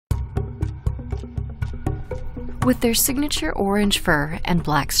With their signature orange fur and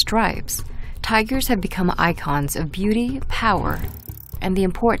black stripes, tigers have become icons of beauty, power, and the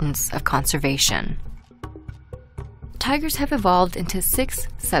importance of conservation. Tigers have evolved into 6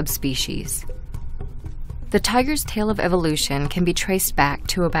 subspecies. The tiger's tale of evolution can be traced back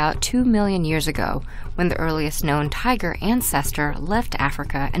to about 2 million years ago, when the earliest known tiger ancestor left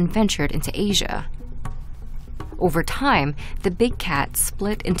Africa and ventured into Asia. Over time, the big cat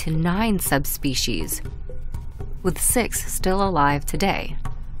split into 9 subspecies, with 6 still alive today.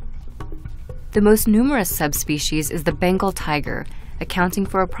 The most numerous subspecies is the Bengal tiger, accounting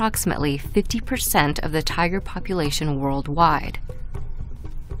for approximately 50% of the tiger population worldwide.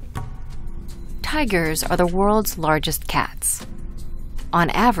 Tigers are the world's largest cats.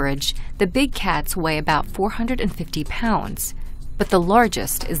 On average, the big cats weigh about 450 pounds, but the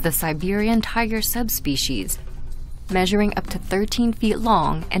largest is the Siberian tiger subspecies, measuring up to 13 feet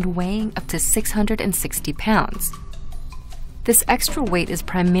long and weighing up to 660 pounds. This extra weight is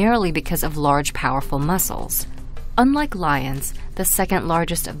primarily because of large, powerful muscles. Unlike lions, the second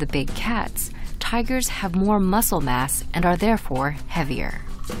largest of the big cats, tigers have more muscle mass and are therefore heavier.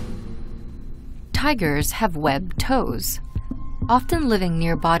 Tigers have webbed toes. Often living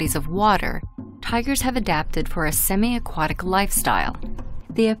near bodies of water, tigers have adapted for a semi-aquatic lifestyle.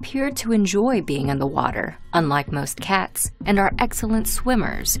 They appear to enjoy being in the water, unlike most cats, and are excellent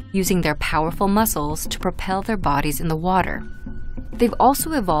swimmers, using their powerful muscles to propel their bodies in the water. They've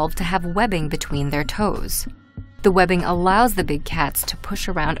also evolved to have webbing between their toes. The webbing allows the big cats to push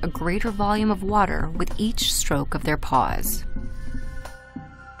around a greater volume of water with each stroke of their paws.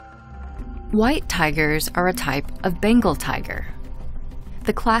 White tigers are a type of Bengal tiger.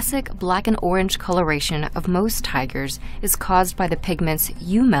 The classic black and orange coloration of most tigers is caused by the pigments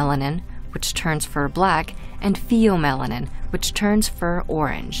eumelanin, which turns fur black, and pheomelanin, which turns fur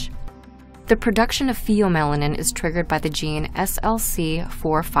orange. The production of pheomelanin is triggered by the gene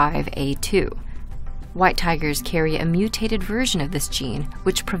SLC45A2. White tigers carry a mutated version of this gene,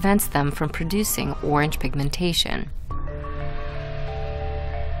 which prevents them from producing orange pigmentation.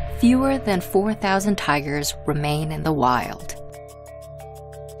 Fewer than 4,000 tigers remain in the wild.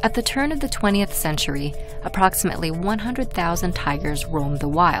 At the turn of the 20th century, approximately 100,000 tigers roamed the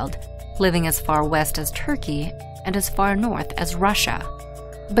wild, living as far west as Turkey and as far north as Russia.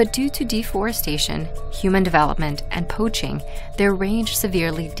 But due to deforestation, human development, and poaching, their range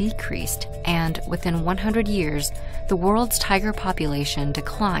severely decreased, and within 100 years, the world's tiger population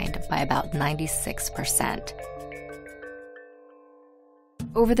declined by about 96%.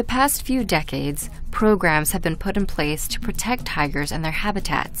 Over the past few decades, programs have been put in place to protect tigers and their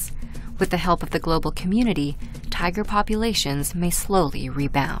habitats. With the help of the global community, tiger populations may slowly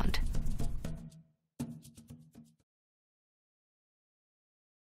rebound.